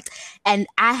all of that. And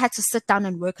I had to sit down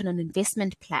and work on an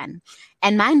investment plan.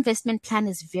 And my investment plan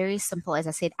is very simple. As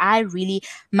I said,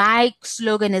 my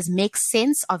slogan is make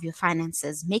sense of your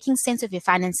finances. Making sense of your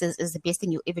finances is the best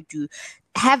thing you'll ever do.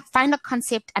 Find a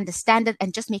concept, understand it,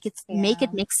 and just make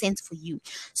it make sense for you.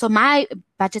 So my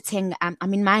budgeting,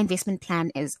 my investment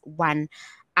plan is 1,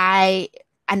 I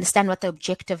understand what the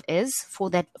objective is for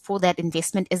that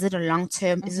investment. Is it a long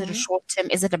term? Is it a short term?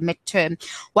 Is it a mid term?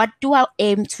 What do I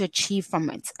aim to achieve from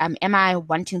it? Am I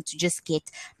wanting to just get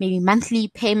maybe monthly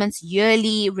payments,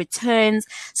 yearly returns,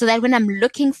 so that when I'm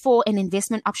looking for an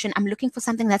investment option, I'm looking for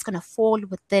something that's going to fall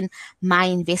within my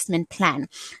investment plan.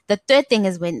 The third thing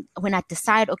is when I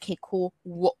decide, okay, cool,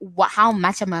 how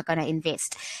much am I going to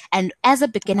invest? And as a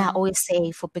beginner, I always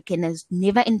say for beginners,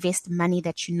 never invest money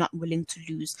that you're not willing to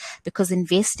lose, because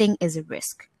investing is a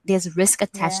risk. There's risk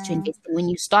attached to investing. When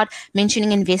you start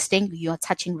mentioning investing, you're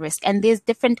touching risk. And there's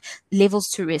different levels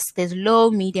to risk. There's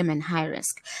low, medium, and high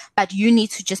risk. But you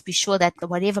need to just be sure that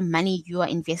whatever money you are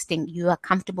investing, you are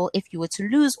comfortable. If you were to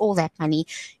lose all that money,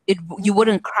 you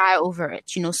wouldn't cry over it,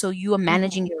 so you are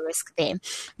managing your risk there.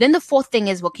 Then the fourth thing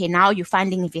is, okay, now you're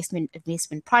finding investment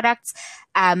products.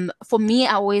 For me,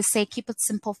 I always say, keep it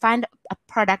simple. Find a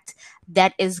product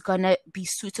that is going to be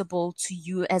suitable to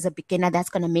you as a beginner, that's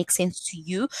going to make sense to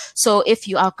you. So if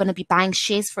you are going to be buying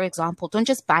shares, for example, don't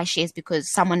just buy shares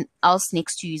because someone else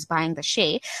next to you is buying the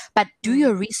share, but do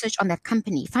your research on that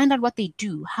company. Find out what they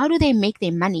do. How do they make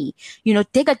their money?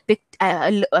 Dig a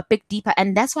bit deeper.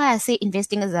 And that's why I say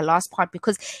investing is the last part,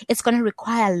 because it's going to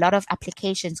require a lot of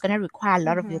application. It's going to require a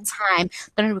lot of your time. It's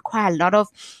going to require a lot of,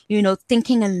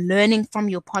 thinking and learning from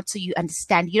your part so you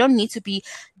understand. You don't need to be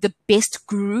the best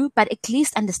guru, but at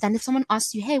least understand. If someone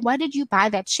asks you, hey, why did you buy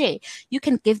that share? You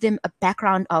can give them a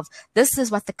background of, this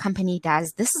is what the company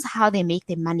does. This is how they make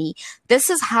their money. This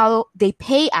is how they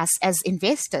pay us as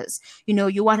investors. You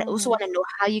also want to know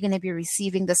how you're going to be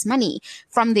receiving this money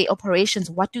from the operations.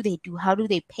 What do they do? How do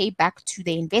they pay back to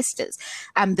the investors?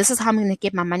 This is how I'm going to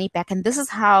get my money back. And this is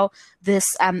how this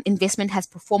investment has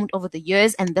performed over the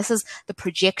years. And this is the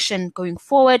projection going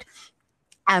forward.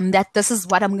 That this is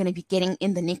what I'm going to be getting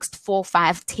in the next 4,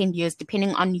 5, 10 years,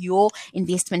 depending on your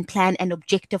investment plan and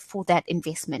objective for that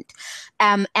investment.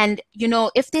 And,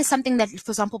 if there's something that,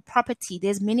 for example, property,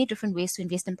 there's many different ways to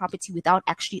invest in property without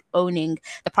actually owning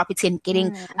the property and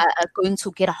getting, going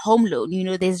to get a home loan.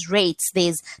 There's rates,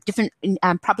 there's different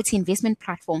property investment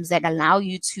platforms that allow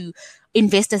you to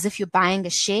invest as if you're buying a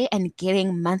share and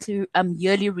getting monthly,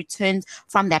 yearly returns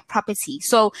from that property.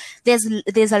 So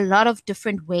there's a lot of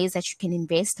different ways that you can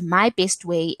invest. My best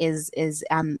way is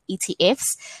ETFs,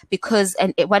 because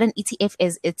what an ETF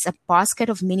is, it's a basket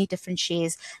of many different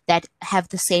shares that have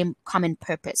the same common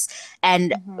purpose.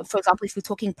 And for example, if we're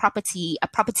talking property, a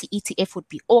property ETF would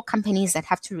be all companies that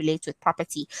have to relate with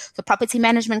property. So property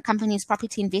management companies,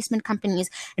 property investment companies.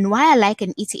 And why I like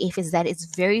an ETF is that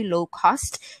it's very low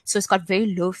cost. So it's got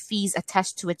very low fees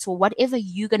attached to it. So whatever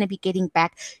you're going to be getting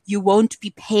back, you won't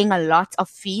be paying a lot of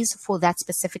fees for that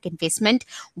specific investment.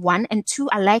 One. And two,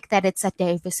 I like that it's a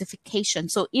diversification.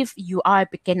 So if you are a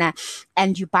beginner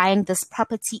and you're buying this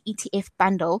property ETF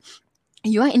bundle,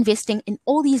 you're investing in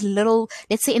all these little,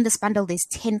 let's say in this bundle, there's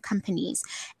 10 companies,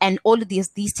 and all of these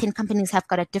 10 companies have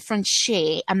got a different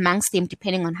share amongst them,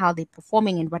 depending on how they're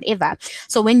performing and whatever.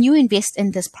 So when you invest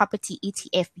in this property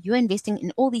ETF, you're investing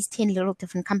in all these 10 little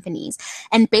different companies.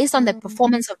 And based on the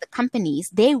performance of the companies,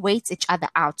 they weight each other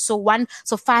out. So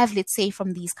five, let's say,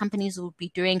 from these companies will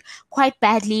be doing quite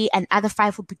badly and other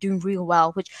five will be doing real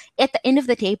well, which at the end of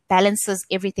the day balances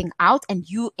everything out and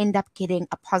you end up getting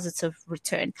a positive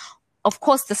return. Of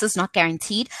course, this is not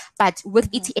guaranteed, but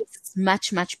with ETFs, it's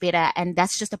much, much better. And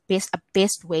that's just a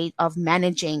best way of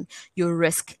managing your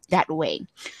risk that way.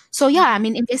 So yeah, I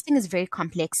mean, investing is very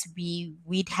complex. We'd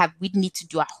need to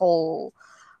do a whole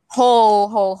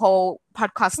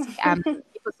podcast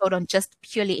episode on just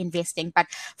purely investing. But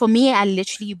for me, I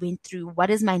literally went through,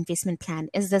 what is my investment plan?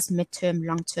 Is this midterm,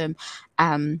 long term,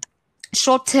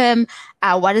 short term?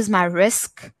 What is my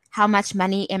risk? How much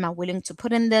money am I willing to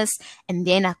put in this? And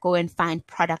then I go and find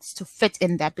products to fit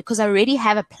in that, because I already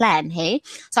have a plan. Hey,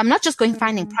 so I'm not just going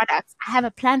finding products. I have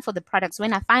a plan for the products.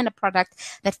 When I find a product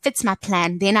that fits my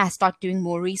plan, then I start doing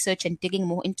more research and digging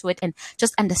more into it and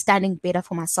just understanding better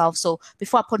for myself. So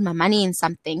before I put my money in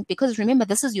something, because remember,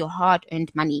 this is your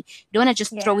hard-earned money. You don't want to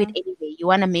just throw it anywhere. You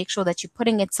want to make sure that you're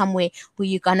putting it somewhere where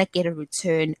you're going to get a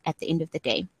return at the end of the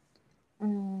day.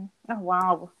 Oh,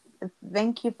 wow.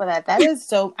 Thank you for that. That is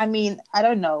so, I mean, I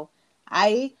don't know.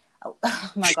 Oh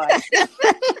my God.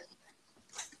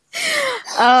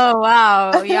 Oh,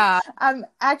 wow. Yeah. I'm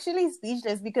actually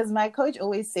speechless, because my coach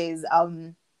always says,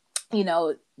 you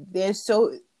know,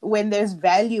 when there's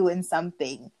value in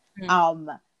something,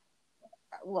 well,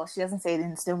 she doesn't say it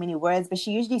in so many words, but she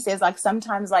usually says, like,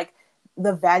 sometimes, like,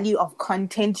 the value of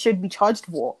content should be charged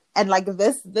for. And like,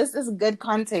 this is good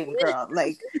content, girl.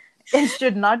 Like, it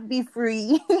should not be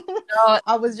free. No.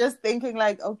 I was just thinking,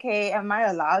 like, okay, am I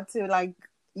allowed to, like,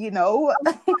 you know,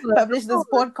 publish this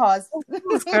podcast?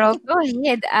 Girl, go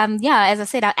ahead. Yeah, as I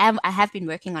said, I have been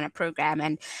working on a program,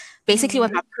 and basically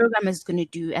what my program is going to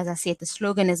do, as I said, the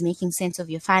slogan is making sense of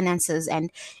your finances, and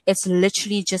it's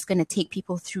literally just going to take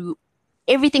people through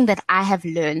everything that I have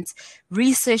learned,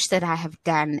 research that I have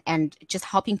done, and just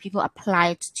helping people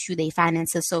apply it to their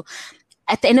finances. So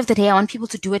at the end of the day, I want people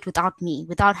to do it without me,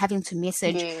 without having to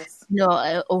message,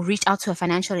 or reach out to a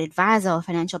financial advisor or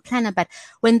financial planner. But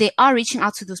when they are reaching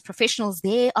out to those professionals,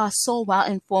 they are so well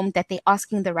informed that they're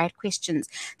asking the right questions.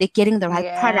 They're getting the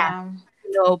right product.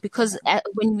 Because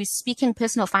when we're speaking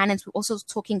personal finance, we're also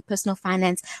talking personal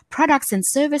finance products and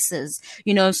services,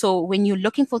 so when you're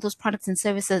looking for those products and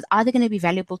services, are they going to be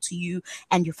valuable to you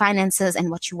and your finances and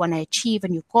what you want to achieve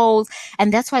and your goals?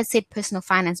 And that's why I said personal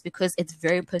finance, because it's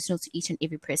very personal to each and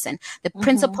every person. The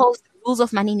principles, the rules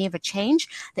of money never change.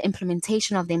 The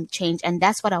implementation of them change. And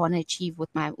that's what I want to achieve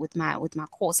with my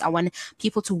course. I want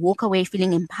people to walk away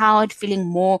feeling empowered, feeling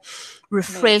more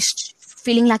refreshed,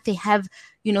 feeling like they have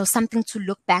something to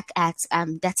look back at,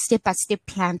 that step-by-step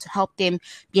plan to help them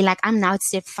be like, I'm now at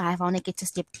step 5, I want to get to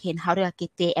step 10. How do I get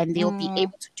there? And they'll be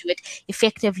able to do it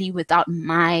effectively without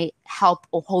my help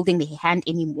or holding their hand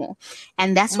anymore.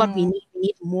 And that's what we need. We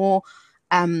need more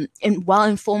and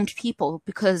well-informed people,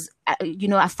 because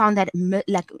I found that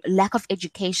lack of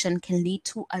education can lead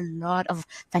to a lot of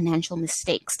financial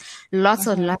mistakes, lots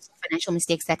and lots of financial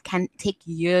mistakes that can take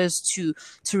years to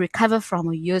recover from,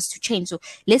 or years to change. So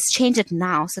let's change it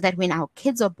now, so that when our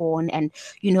kids are born and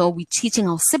we're teaching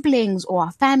our siblings or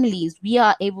our families, we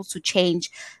are able to change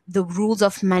the rules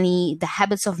of money, the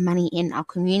habits of money in our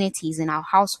communities, in our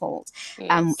households,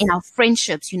 in our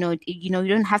friendships. You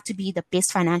don't have to be the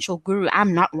best financial guru.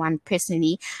 I'm not one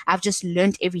personally. I've just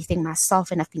learned everything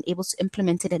myself, and I've been able to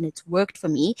implement it, and it's worked for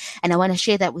me, and I want to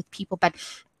share that with people. But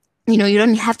you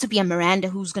don't have to be a Miranda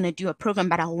who's going to do a program,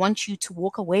 but I want you to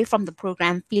walk away from the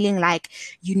program feeling like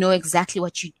you know exactly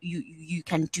what you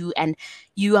can do, and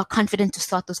you are confident to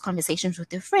start those conversations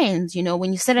with your friends. You know,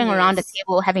 when you're sitting around a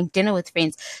table having dinner with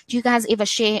friends, do you guys ever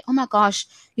share, oh my gosh,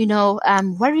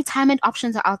 what retirement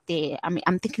options are out there? I mean,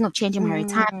 I'm thinking of changing my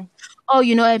retirement. Oh,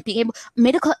 and being able,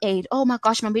 medical aid. Oh my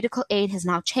gosh, my medical aid has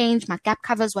now changed, my gap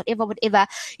covers, whatever,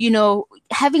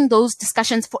 having those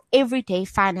discussions for everyday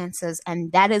finances.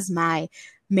 And that is my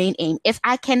main aim. If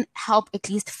I can help at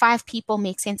least 5 people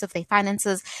make sense of their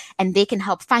finances, and they can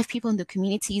help 5 people in the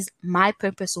communities, my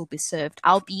purpose will be served.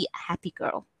 I'll be a happy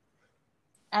girl.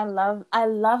 I love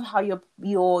how your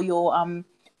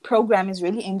program is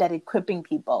really aimed at equipping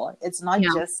people. It's not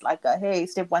just like a, hey,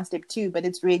 step 1, step 2, but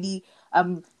it's really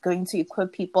going to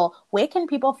equip people. Where can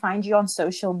people find you on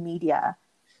social media?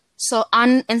 So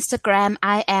on Instagram,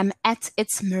 I am at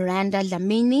It's Miranda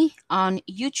Dlamini. On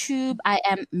YouTube, I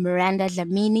am Miranda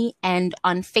Dlamini. And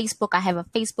on Facebook, I have a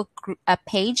Facebook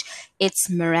page. It's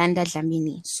Miranda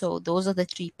Dlamini. So those are the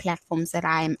 3 platforms that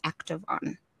I am active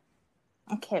on.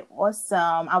 Okay,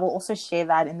 awesome. I will also share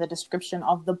that in the description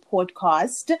of the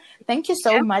podcast. Thank you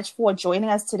so much for joining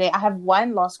us today. I have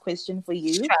one last question for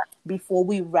you before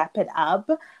we wrap it up.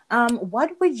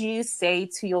 What would you say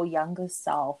to your younger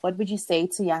self? What would you say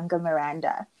to younger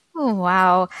Miranda? Oh,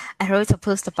 wow. I wrote a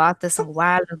post about this a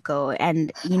while ago.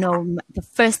 And, the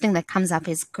first thing that comes up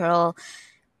is, girl,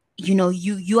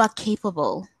 you are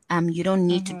capable. You don't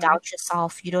need to doubt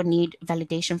yourself. You don't need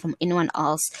validation from anyone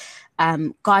else.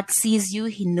 God sees you.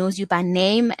 He knows you by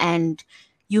name, and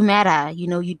you matter. You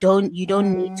don't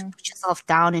need to put yourself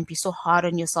down and be so hard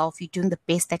on yourself. You're doing the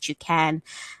best that you can.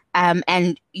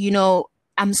 And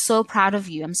I'm so proud of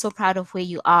you. I'm so proud of where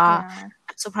you are. Yeah.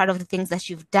 I'm so proud of the things that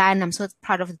you've done. I'm so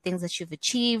proud of the things that you've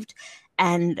achieved.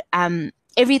 And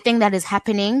everything that is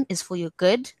happening is for your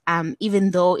good,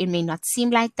 even though it may not seem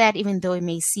like that, even though it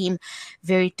may seem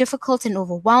very difficult and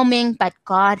overwhelming, but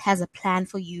God has a plan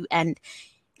for you, and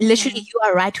literally you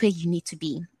are right where you need to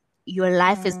be. Your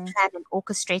life is planned and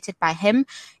orchestrated by Him,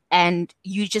 and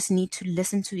you just need to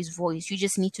listen to His voice. You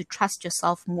just need to trust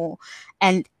yourself more,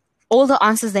 and all the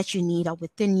answers that you need are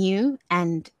within you,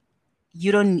 and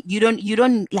you don't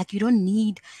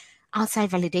need outside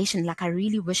validation. Like, I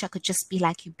really wish I could just be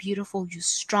like, you're beautiful, you're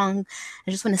strong.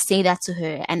 I just want to say that to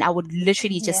her. And I would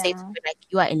literally just say to her, like,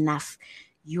 you are enough.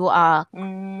 You are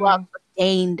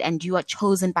ordained, and you are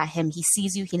chosen by Him. He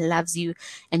sees you, He loves you,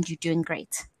 and you're doing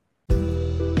great.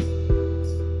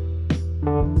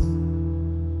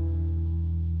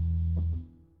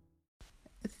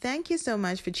 Thank you so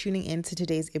much for tuning in to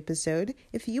today's episode.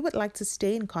 If you would like to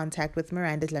stay in contact with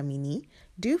Miranda Dlamini,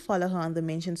 do follow her on the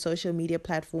mentioned social media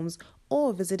platforms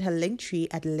or visit her Linktree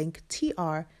at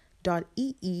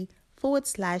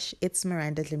linktr.ee/It's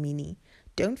Miranda Dlamini.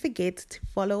 Don't forget to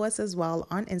follow us as well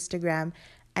on Instagram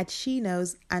at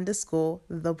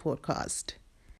SheKnows_the podcast.